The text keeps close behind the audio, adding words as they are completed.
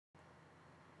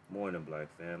Morning, Black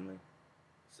family.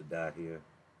 Sadat here.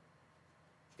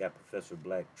 Got Professor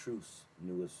Blacktruth's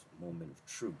newest moment of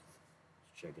truth.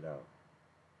 Let's check it out.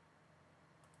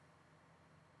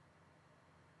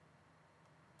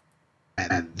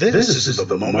 And this is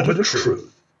the moment of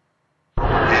truth.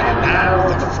 And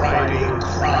now the Friday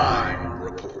Crime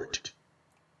Report.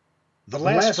 The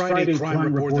last Friday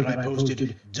Crime Report that I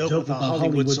posted dealt with a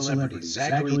Hollywood celebrity,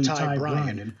 Zachary Ty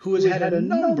Bryan, who has had a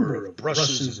number of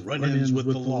brushes and run-ins with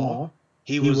the law.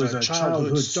 He was a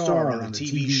childhood star on the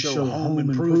TV show Home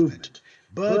Improvement.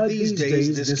 But these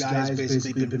days, this guy's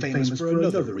basically been famous for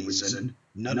another reason,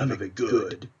 none of it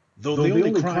good. Though the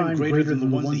only crime greater than the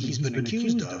ones that he's been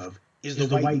accused of is the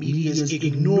white media's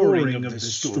ignoring of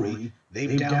this story.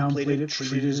 They've downplayed it,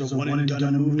 treated it as a one and done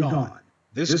and moved on.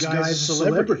 This guy's a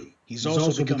celebrity. He's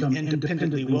also become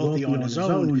independently wealthy on his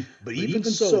own, but even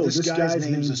so, this guy's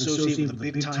name is associated with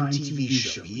a big-time TV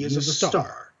show. He is a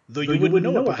star. Though you wouldn't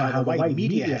know about how the white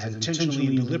media has intentionally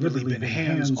and deliberately been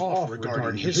hands-off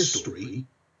regarding his story,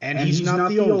 and he's not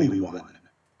the only one.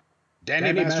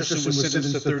 Danny Masterson was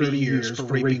sentenced to 30 years for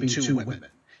raping 2 women.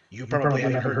 You probably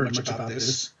haven't heard much about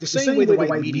this. The same way the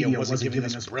white media wasn't giving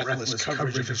us breathless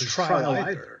coverage of his trial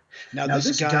either. Now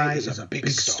this guy is a big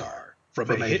star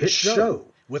from a hit show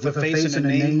with a face and a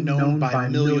name known by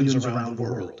millions around the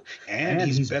world. And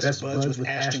he's best buds with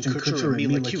Ashton Kutcher and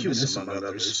Mila Kunis, among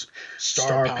others.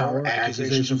 Star power,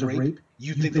 accusations of rape.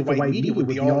 You'd think the white media would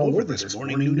be all over this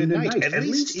morning, noon, and night, at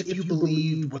least if you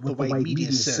believe what the white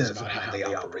media says about how they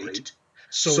operate.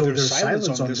 So their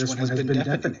silence on this one has been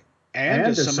deafening. And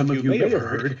as some of you may have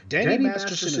heard, Danny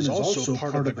Masterson is also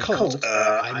part of the cult,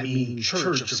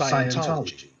 Church of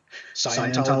Scientology.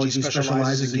 Scientology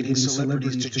specializes in getting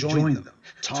celebrities to join them.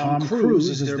 Tom Cruise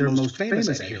is their most famous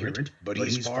adherent, but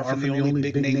he's far from the only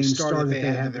big-name star that they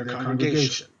have in their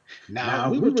congregation. Now,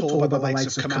 we were told by the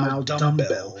likes of Kamau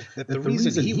Dumbbell that the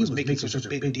reason he was making such a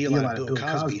big deal out of Bill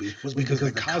Cosby was because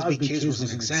the Cosby case was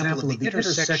an example of the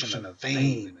intersection of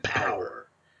fame and power.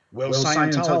 Well,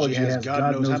 Scientology has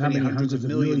God knows how many hundreds of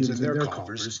millions in their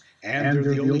coffers, and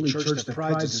they're the only church that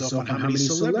prides itself on how many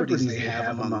celebrities they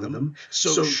have among them.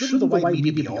 So shouldn't the white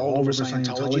media be all over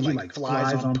Scientology like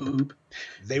flies on poop?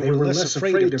 They were less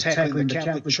afraid of tackling the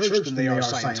Catholic Church than they are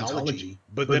Scientology.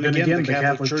 But then again, the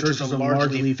Catholic Church is a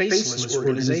largely faceless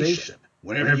organization.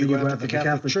 Whenever you go after the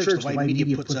Catholic Church, the white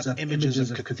media puts up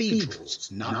images of cathedrals,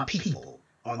 not people.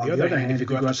 On the other hand, if you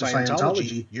go after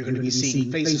Scientology, you're going to be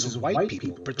seeing faces of white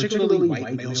people, particularly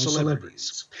white male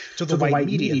celebrities. To the white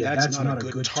media, that's not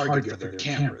a good target for their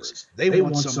cameras. They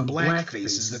want some black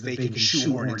faces that they can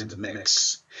shoehorn into the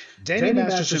mix. Danny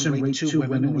Masterson raped 2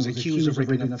 women and was accused of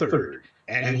raping a third,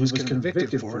 and he was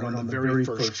convicted for it on the very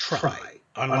first try.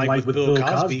 Unlike with Bill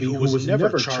Cosby, who was never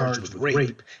charged with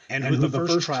rape, and who the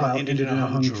first trial ended in a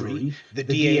hung jury, the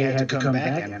DA had to come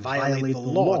back and violate the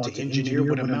law to engineer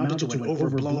what amounted to an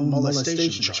overblown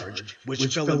molestation charge,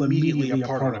 which fell immediately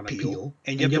apart on appeal.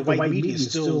 And yet the white media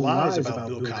still lies about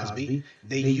Bill Cosby.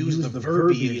 They use the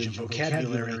verbiage and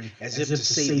vocabulary as if to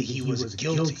say that he was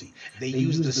guilty. They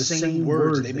use the same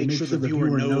words. They make sure the viewer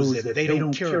knows that they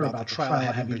don't care about the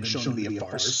trial having been shown to be a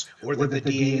farce, or that the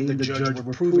DA and the judge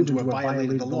were proven to have violated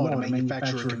the law to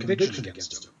manufacture a conviction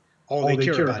against him. All they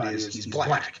care about is he's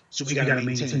black, so we gotta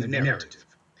maintain the narrative.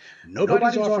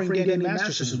 Nobody's offering Danny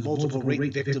Masterson's multiple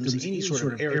rape victims any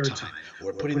sort of airtime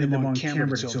or putting them on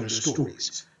camera to tell their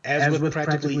stories. As with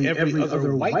practically every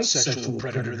other white sexual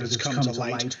predator that's come to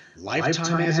light,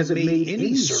 Lifetime hasn't made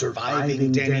any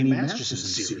surviving Danny Masterson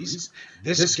series.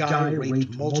 This guy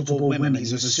raped multiple women.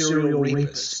 He's a serial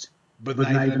rapist. But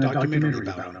not even a documentary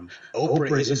about him.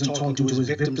 Oprah isn't talking to his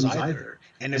victims either.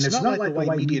 And it's not like the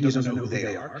white media doesn't know who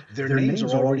they are. Their names are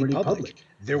already public.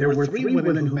 There were 3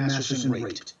 women who Masterson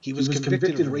raped. He was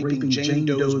convicted of raping Jane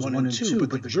Doe's 1 and 2,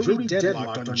 but the jury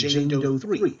deadlocked on Jane Doe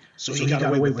 3, so he got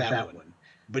away with that one.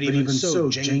 But even so,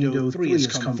 Jane Doe 3 has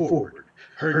come forward.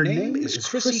 Her name is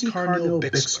Chrissy Carnell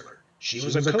Bixler. She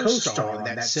was a co-star on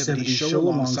that 70s show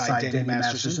alongside Danny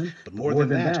Masterson, but more than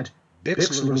that,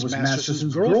 Bixler was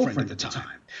Masterson's girlfriend at the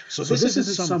time. So this isn't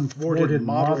some thwarted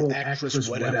model, actress,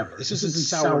 whatever. This isn't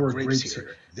sour grapes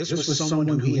here. This was someone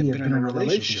who he had been in a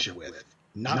relationship with,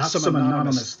 not some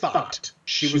anonymous thought.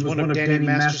 She was one of Danny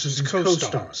Masterson's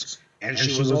co-stars, and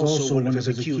she was also one of his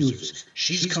accusers.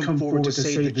 She's come forward to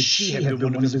say that she had been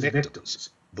one of his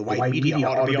victims. The white media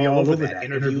ought to be all over that.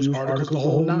 Interviews, articles, the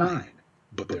whole 9.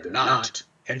 But they're not.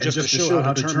 And just to show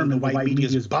how determined the white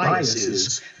media's bias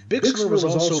is, Bixler was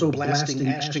also blasting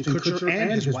Ashton Kutcher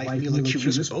and his wife Mila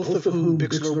Kunis, both of whom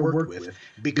Bixler worked with,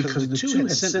 because the two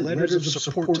had sent letters of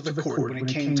support to the court when it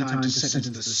came time to sentence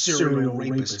the serial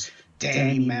rapist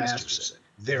Danny Masterson,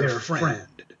 their friend.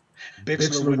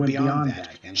 Bixler went beyond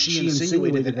that, and she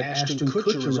insinuated that Ashton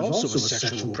Kutcher is also a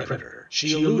sexual predator.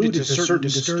 She alluded to certain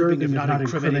disturbing, if not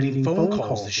incriminating, phone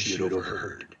calls that she had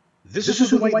overheard. This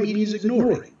is what white media is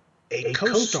ignoring. A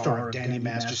co-star of Danny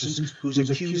Masterson's who's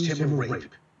accused him of rape.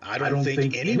 I don't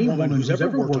think any woman who's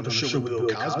ever worked on a show with Bill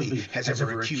Cosby has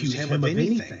ever accused him of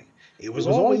anything. It was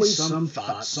always some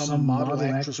thought, some model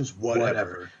actress,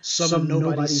 whatever, some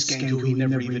nobody skank who he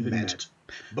never even met.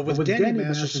 But with Danny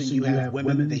Masterson, you have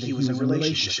women that he was in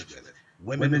relationships with,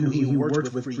 women who he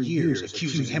worked with for years,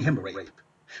 accusing him of rape.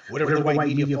 Whatever the white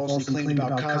media falsely claimed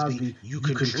about Cosby, you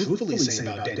could truthfully say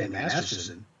about Danny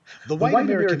Masterson. The white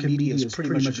American media is pretty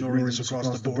much ignoring this across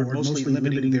the board, mostly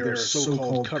limiting their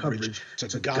so-called coverage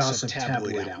to gossip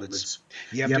tabloid outlets.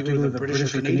 You have to go to the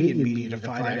British or Canadian media to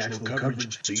find actual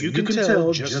coverage, so you can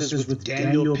tell, just as with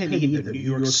Daniel Penny, the New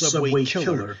York subway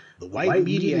killer, the white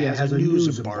media has a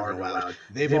news embargo out.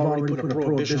 They've already put a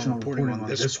prohibition on reporting on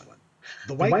this one.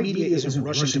 The white media isn't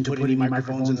rushing to put any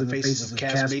microphones in the faces of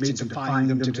castmates and defying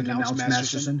them to denounce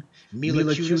Masterson. Mila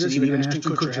Kunis and even Ashton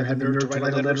Kutcher had the nerve to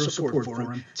write a letter of support for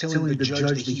him, telling the judge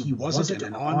that he wasn't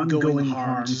an ongoing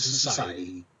harm to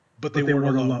society. But they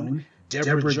weren't alone.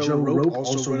 Deborah Jo Rope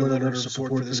also wrote a letter of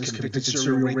support for this convicted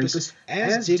serial rapist,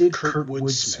 as did Kurtwood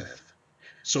Smith.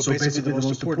 So basically the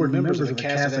most important members of the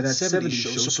cast of that 70s show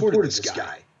supported this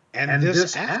guy. And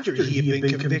this after he had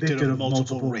been convicted of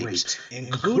multiple rapes,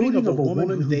 including of a woman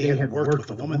who they had worked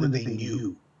with, a woman that they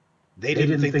knew. They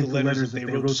didn't think the letters that they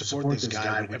wrote to support this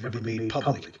guy would ever be made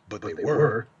public, but they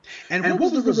were. And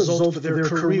what was the result for their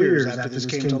careers after this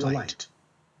came to light?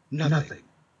 Nothing.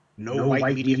 No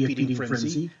white media feeding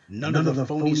frenzy, none of the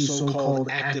phony so-called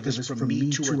activists from Me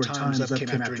Too or Time's Up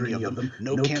came after any of them,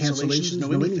 no cancellations,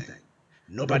 no anything.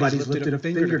 Nobody's lifted a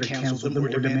finger to cancel them or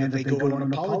demand that they go on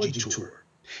an apology tour.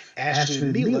 Ashton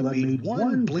and Mila made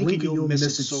one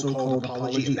blink-and-you'll-miss-it so-called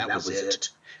apology, and that was it.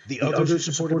 The others who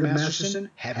supported Masterson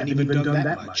haven't even done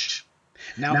that much.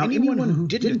 Now, anyone who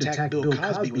didn't attack Bill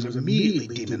Cosby was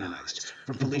immediately demonized,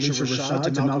 from Felicia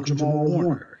Rashad to Malcolm Jamal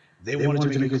Warner. They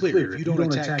wanted to make it clear, if you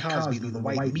don't attack Cosby, then the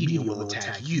white media will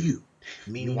attack you.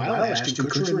 Meanwhile, Ashton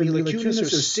Kutcher and Mila Kunis are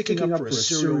sticking up for a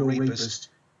serial rapist,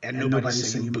 and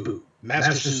nobody's saying boo.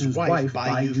 Masterson's wife,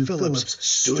 Bayou Phillips,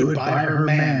 stood by her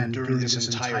man during this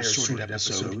entire sordid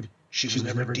episode. She was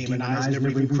never demonized, never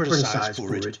even criticized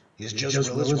for it. His just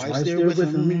Willis wife's there with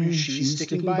him, she's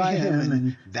sticking by him,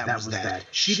 and that was that.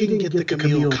 She didn't get the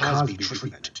Camille Cosby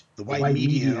treatment. The white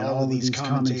media and all of these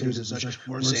commentators and such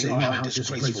weren't saying, oh, how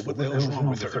disgraceful, what the hell's wrong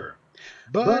with her?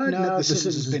 But now the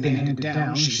sentence has been handed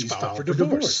down, she's filed for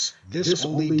divorce. This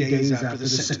only days after the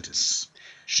sentence.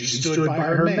 She stood by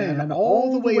her man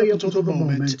all the way up until the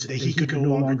moment that he could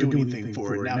no longer do anything for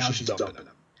her. Now she's dumping him.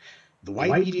 The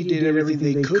white media did everything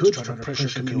they could to try to pressure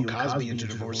Camille Cosby into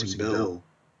divorcing Bill.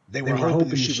 They were hoping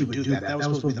that she would do that. That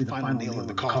was supposed to be the final nail in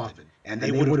the coffin. And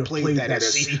they would have played that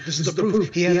as, see, this is the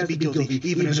proof. He has to be guilty.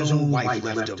 Even his own wife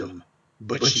left him.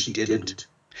 But she didn't.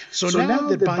 So now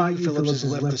that Bayou Phillips has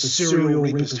left the serial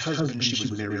rapist husband she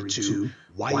was married to,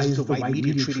 why is the white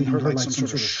media treating her like some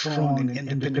sort of strong and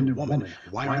independent woman?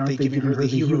 Why aren't they giving her the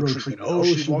hero treatment? Oh,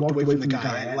 she walked away from the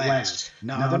guy at last.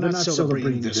 No, they're not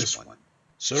celebrating this one.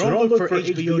 So don't look for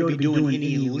HBO to be doing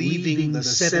any leaving the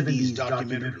 70s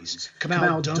documentaries.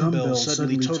 Kamau Dumbbell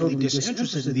suddenly totally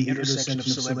disinterested in the intersection of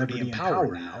celebrity and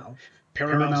power now.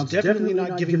 Paramount's definitely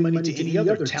not giving money to any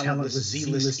other talentless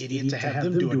Z-list idiot to have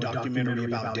them do a documentary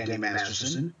about Danny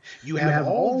Masterson. You have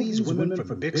all these women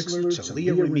from Bixler to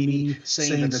Leah Remini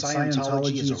saying that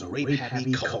Scientology is a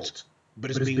rape-happy cult,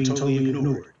 but it's being totally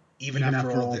ignored, even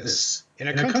after all this. In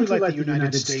a country like the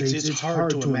United States, it's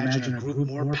hard to imagine a group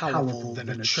more powerful than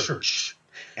a church.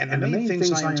 And the main thing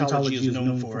Scientology is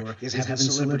known for is having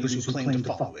celebrities who claim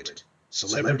to follow it.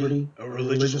 Celebrity, a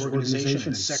religious organization,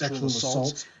 and sexual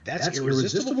assaults, that's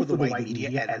irresistible for the white media,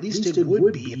 at least it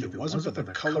would be if it wasn't for the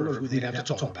color of who they'd have to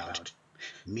talk about.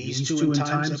 These two and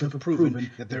Times have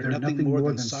proven that they're nothing more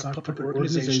than sock puppet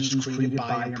organizations created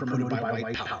by and promoted by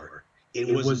white power. It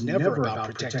was never about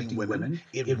protecting women.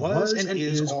 It was and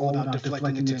is all about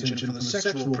deflecting attention from the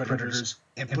sexual predators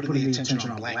and putting the attention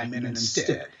on black men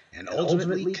instead, and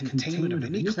ultimately containment of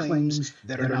any claims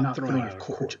that are not thrown out of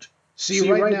court.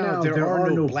 See, right now, there are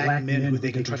no black men who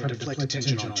they can try to deflect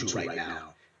attention onto right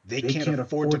now. They can't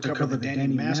afford to cover the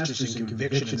Danny Masterson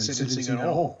conviction and sentencing at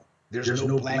all. There's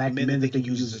no black men that they can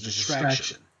use as a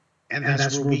distraction. And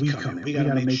that's where we come in. We got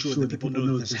to make sure that people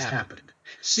know that this happened.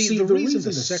 See, the reason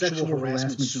the sexual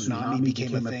harassment tsunami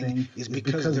became a thing is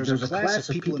because there's a class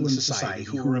of people in society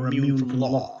who are immune from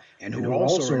law, and who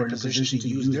also are in a position to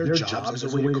use their jobs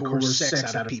as a way to coerce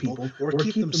sex out of people or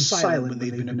keep them silent when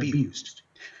they've been abused.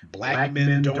 Black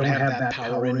men don't have that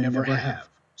power and never have.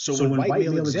 So when white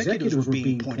male executives were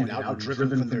being pointed out and driven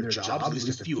from their jobs, at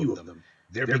least a few of them,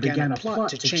 there began a plot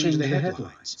to change the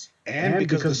headlines. And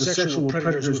because the sexual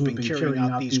predators who had been carrying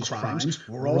out these crimes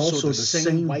were also the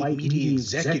same white media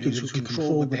executives who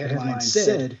controlled what the headlines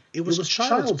said, it was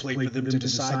child's play for them to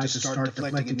decide to start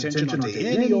deflecting attention onto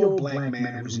any old black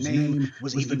man whose name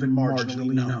was even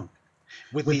marginally known.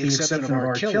 With the exception of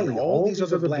R. Kelly, all these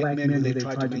other black men who they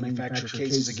tried to manufacture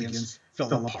cases against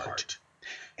fell apart.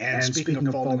 And speaking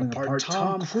of falling apart,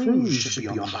 Tom Cruise should be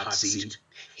on the hot seat.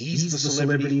 He's the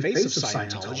celebrity face of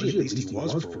Scientology, at least he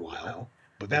was for a while.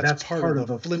 But that's part of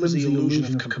the flimsy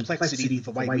illusion of complexity that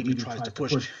the white media tries to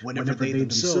push whenever they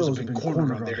themselves have been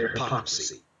cornered on their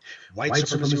hypocrisy. White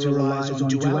supremacy relies on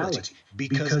duality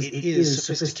because it is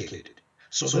sophisticated.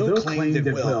 So they'll claim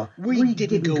that, well, we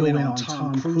didn't go in on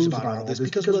Tom Cruise about all this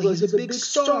because, well, he's a big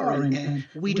star and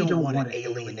we don't want to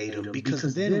alienate him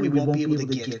because then we won't be able to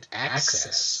get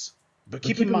access. But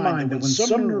keep in mind that when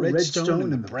Sumner Redstone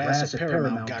and the brass at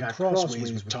Paramount got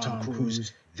crossways with Tom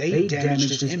Cruise, they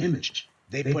damaged his image.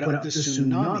 They put out this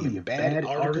tsunami of bad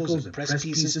articles and press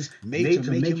pieces made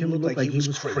to make him look like he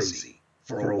was crazy.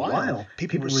 For a while,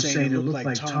 people were saying it looked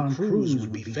like Tom Cruise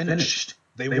would be finished.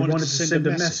 They wanted to send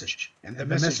a message, and the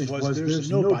message was there's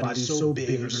nobody so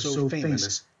big or so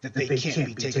famous that they can't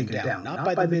be taken down, not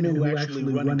by the men who actually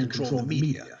run and control the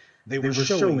media. They were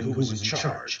showing who was in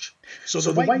charge. So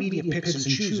the white media picks and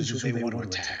chooses who they want to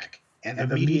attack. And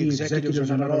the media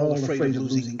executives are not at all afraid of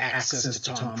losing access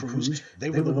to Tom Cruise.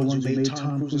 They were the ones who made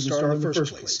Tom Cruise a star in the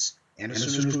first place. And as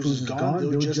soon as Cruise is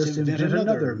gone, they'll just invent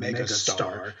another mega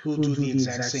star who'll do the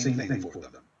exact same thing for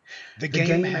them. The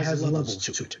game has levels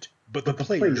to it, but the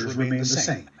players remain the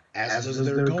same, as is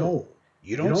their goal.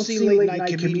 You don't see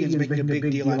late-night comedians making a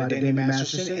big deal out of Danny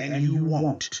Masterson, and you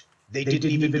won't. They didn't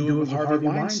even do it with Harvey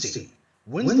Weinstein.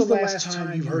 When's the last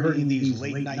time you've heard any of these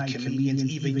late-night comedians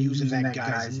even using that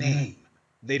guy's name?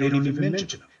 They don't even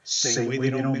mention him. Same way they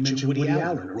don't mention Woody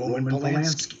Allen or Roman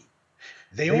Polanski.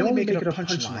 They only make it a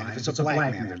punchline if it's a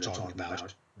black man they're talking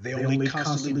about. They only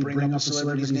constantly bring up a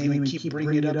celebrity's name and keep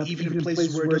bringing it up even in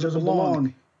places where it doesn't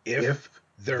belong, if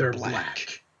they're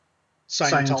black.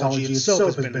 Scientology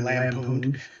itself has been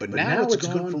lampooned, but now it's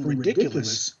gone from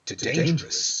ridiculous to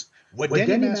dangerous. What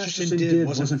Danny Masterson did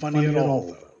wasn't funny at all,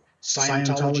 though.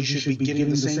 Scientology should be getting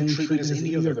the same treatment as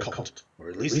any other cult, or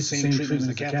at least the same treatment as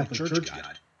the Catholic Church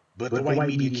got. But the white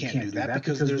media can't do that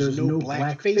because there's no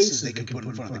black faces they can put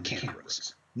in front of the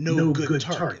cameras. No good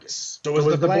targets. So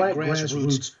as the black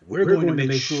grassroots, we're going to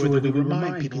make sure that we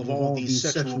remind people of all these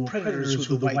sexual predators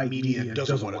who the white media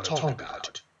doesn't want to talk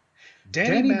about.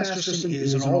 Danny Masterson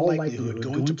is in all likelihood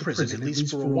going to prison, at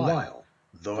least for a while.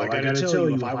 Though I gotta tell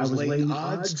you, if I was laying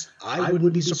odds, I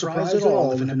wouldn't be surprised at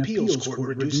all if an appeals court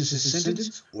reduces his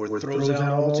sentence or throws it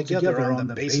out altogether on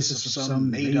the basis of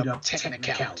some made-up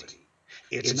technicality.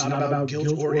 It's not about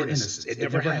guilt or innocence. It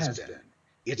never has been.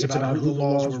 It's about who the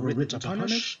laws were written to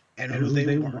punish and who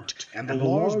they weren't. And the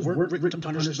laws weren't written to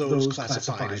punish those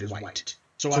classified as white.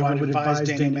 So I would advise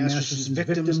Danny Masterson's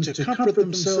victims to comfort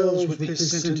themselves with his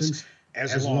sentence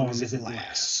as long as it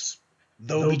lasts.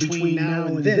 Though between now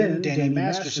and then, Danny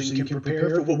Masterson can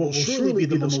prepare for what will surely be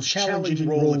the most challenging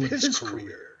role of his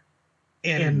career: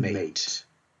 inmate.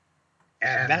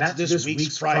 And that's this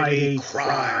week's Friday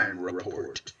Crime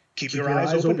Report. Keep your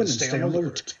eyes open and stay on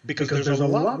alert, because there's a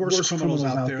lot worse criminals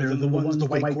out there than the ones the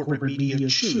white corporate media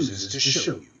chooses to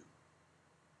show you.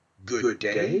 Good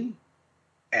day,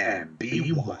 and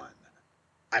be one.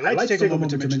 I'd like to take a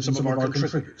moment to mention some of our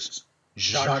contributors: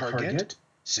 Jacques Hargett,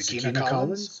 Sakina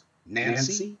Collins,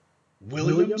 Nancy,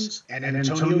 Williams, and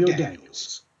Antonio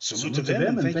Daniels. Salute to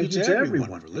them, and thank you to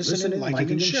everyone for listening,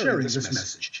 liking, and sharing this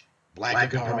message.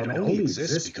 Black empowerment only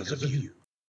exists because of you.